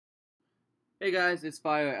Hey guys, it's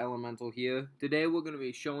Fire Elemental here. Today we're going to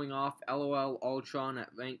be showing off LOL Ultron at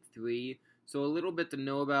rank 3. So a little bit to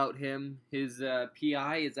know about him. His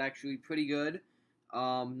PI is actually pretty good.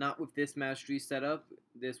 Not with this mastery setup.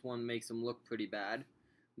 This one makes him look pretty bad.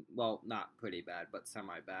 Well, not pretty bad, but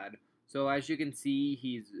semi-bad. So as you can see,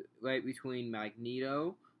 he's right between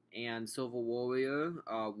Magneto and Silver Warrior.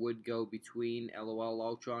 Would go between LOL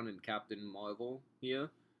Ultron and Captain Marvel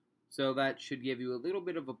here. So that should give you a little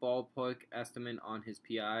bit of a ballpark estimate on his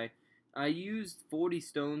PI. I used 40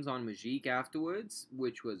 stones on Majik afterwards,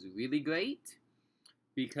 which was really great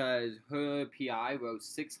because her PI rose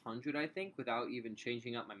 600, I think, without even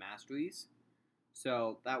changing up my masteries.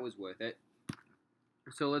 So that was worth it.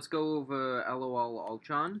 So let's go over LOL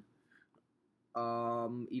Ultron.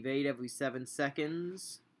 Evade every 7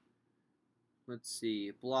 seconds. Let's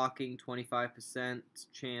see, blocking 25%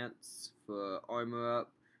 chance for armor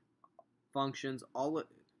up. Functions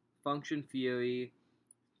function fury.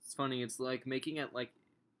 It's funny. It's like making it like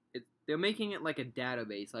they're making it like a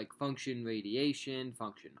database, like function radiation,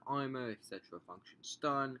 function armor, etc. Function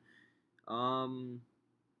stun.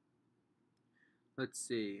 Let's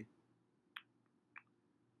see.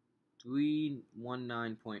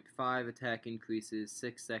 319.5 attack increases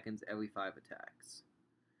 6 seconds every 5 attacks.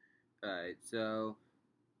 Alright, so.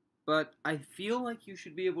 But I feel like you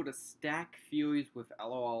should be able to stack Furies with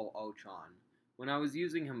LOL Ultron. When I was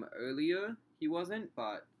using him earlier, he wasn't,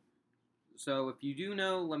 but... So if you do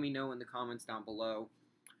know, let me know in the comments down below.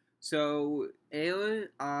 So,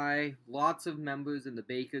 Ayla, lots of members in the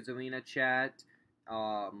Baker's Arena chat,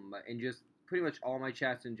 and just pretty much all my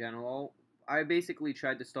chats in general, I basically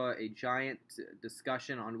tried to start a giant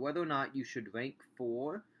discussion on whether or not you should rank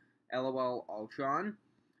for LOL Ultron.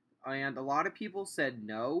 And a lot of people said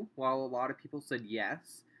no, while a lot of people said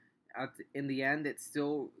yes. In the end, it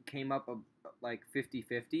still came up like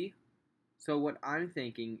 50-50. So what I'm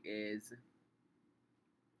thinking is,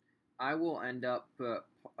 I will end up...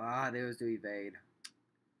 there's the evade.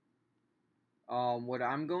 What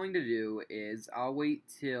I'm going to do is, I'll wait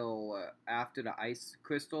till after the ice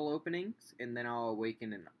crystal openings, and then I'll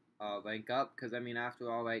awaken and rank up. Because, I mean,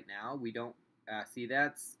 after all, right now, we don't... see,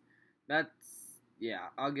 that's... Yeah,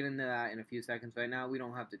 I'll get into that in a few seconds. Right now, we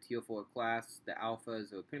don't have the tier 4 class, the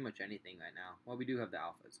alphas, or pretty much anything right now. Well, we do have the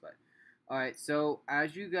alphas, but... Alright, so,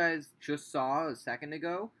 as you guys just saw a second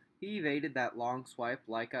ago, he evaded that long swipe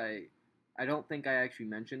like I don't think I actually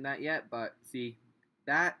mentioned that yet, but, see,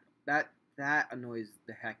 that annoys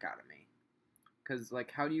the heck out of me. Because,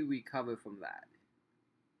 like, how do you recover from that?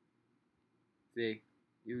 See,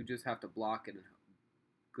 you just have to block it and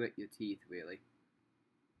grit your teeth, really.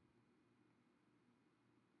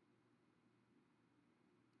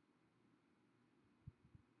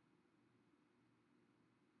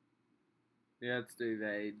 Yeah, it's the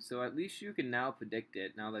evade. So at least you can now predict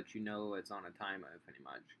it, now that you know it's on a timer, pretty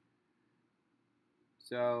much.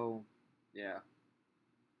 So, yeah.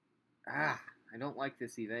 I don't like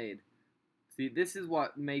this evade. See, this is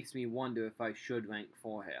what makes me wonder if I should rank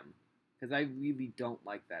for him. Because I really don't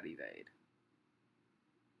like that evade.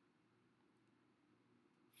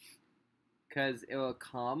 Because it will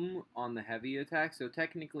come on the heavy attack, so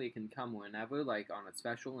technically it can come whenever, like on a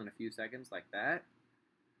special in a few seconds, like that.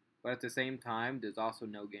 But at the same time, there's also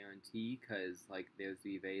no guarantee, because, like, there's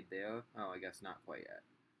the evade there. Oh, I guess not quite yet.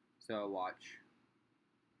 So, watch.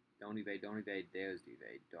 Don't evade, there's the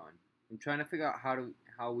evade, done. I'm trying to figure out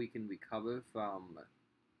how we can recover from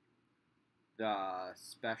the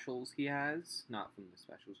specials he has. Not from the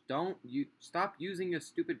specials. Stop using your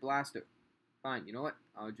stupid blaster. Fine, you know what?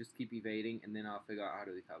 I'll just keep evading, and then I'll figure out how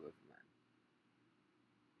to recover from that.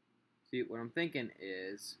 See, what I'm thinking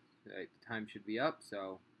is, right, the time should be up,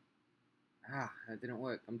 so... that didn't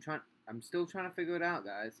work. I'm still trying to figure it out,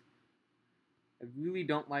 guys. I really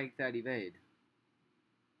don't like that evade.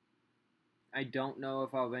 I don't know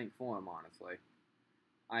if I'll rank for him, honestly.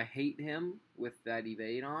 I hate him with that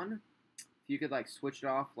evade on. If you could, like, switch it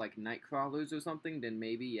off, like, Nightcrawlers or something, then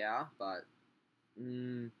maybe, yeah, but...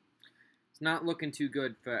 it's not looking too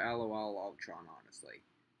good for LOL Ultron, honestly.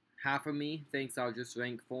 Half of me thinks I'll just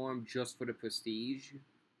rank for him just for the prestige,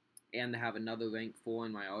 and to have another rank 4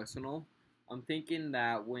 in my arsenal. I'm thinking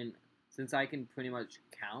that since I can pretty much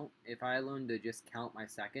count, if I learn to just count my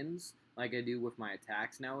seconds, like I do with my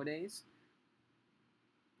attacks nowadays,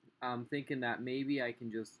 I'm thinking that maybe I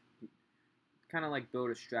can just kind of like build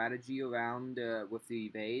a strategy around with the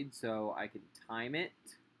evade, so I can time it,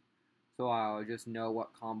 so I'll just know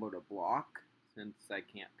what combo to block, since I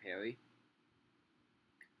can't parry.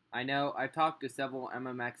 I know, I've talked to several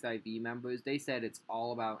MMXIV members, they said it's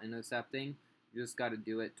all about intercepting. You just gotta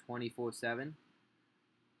do it 24/7.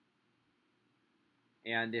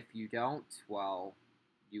 And if you don't, well,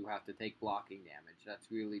 you have to take blocking damage. That's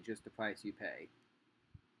really just the price you pay.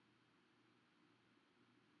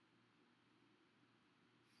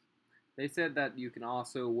 They said that you can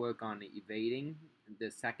also work on evading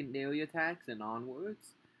the secondary attacks and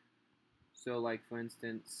onwards. So, like, for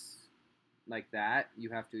instance, like that, you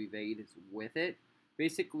have to evade with it.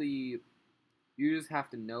 Basically, you just have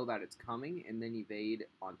to know that it's coming and then evade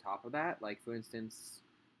on top of that. Like, for instance,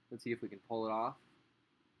 let's see if we can pull it off.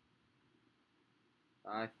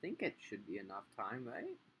 I think it should be enough time,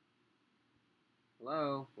 right?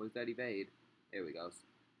 Hello? Where's that evade? There we go.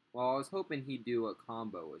 Well, I was hoping he'd do a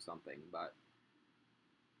combo or something, but...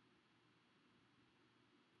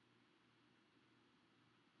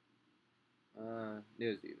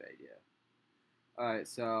 there's the evade, yeah. Alright,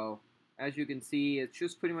 so, as you can see, it's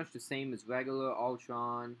just pretty much the same as regular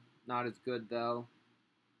Ultron. Not as good, though.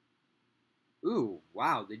 Ooh,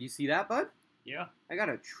 wow, did you see that, bud? Yeah. I got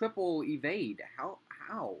a triple evade. How?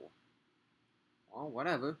 Well,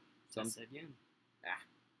 whatever. Just said yeah.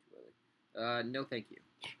 Too early. No thank you.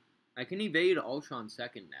 I can evade Ultron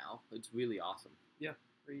second now. It's really awesome. Yeah,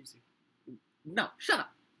 very easy. No, shut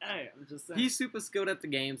up! Hey, I'm just saying. He's super skilled at the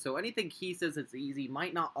game, so anything he says it's easy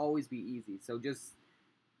might not always be easy, so just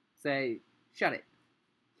say, shut it.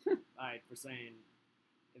 Alright, for saying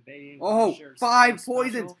evading. Oh, Punisher, 5 special.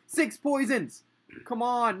 poisons! 6 poisons! Come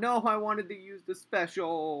on, no, I wanted to use the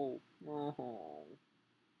special. Oh.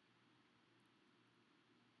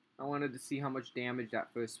 I wanted to see how much damage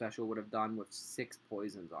that first special would have done with 6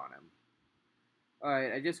 poisons on him.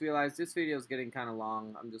 Alright, I just realized this video is getting kind of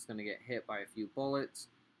long. I'm just going to get hit by a few bullets.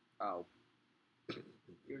 Oh.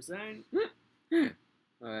 You were saying?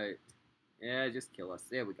 Alright. Yeah, just kill us.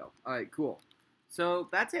 There we go. Alright, cool. So,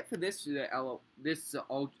 that's it for this LOL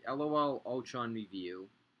Ultron review.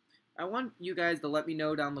 I want you guys to let me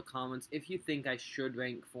know down in the comments if you think I should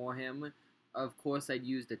rank for him. Of course, I'd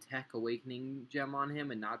use the Tech Awakening gem on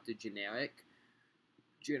him and not the generic.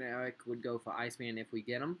 Generic would go for Iceman if we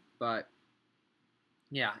get him, but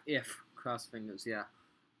yeah, if. Cross fingers, yeah.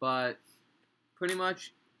 But pretty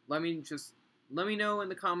much, let me know in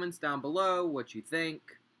the comments down below what you think,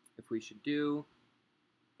 if we should do,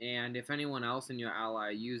 and if anyone else in your ally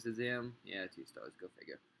uses him. Yeah, 2 stars, go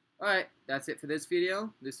figure. Alright, that's it for this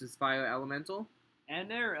video. This is Fire Elemental.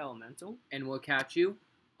 And Air Elemental. And we'll catch you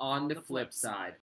on the flip side.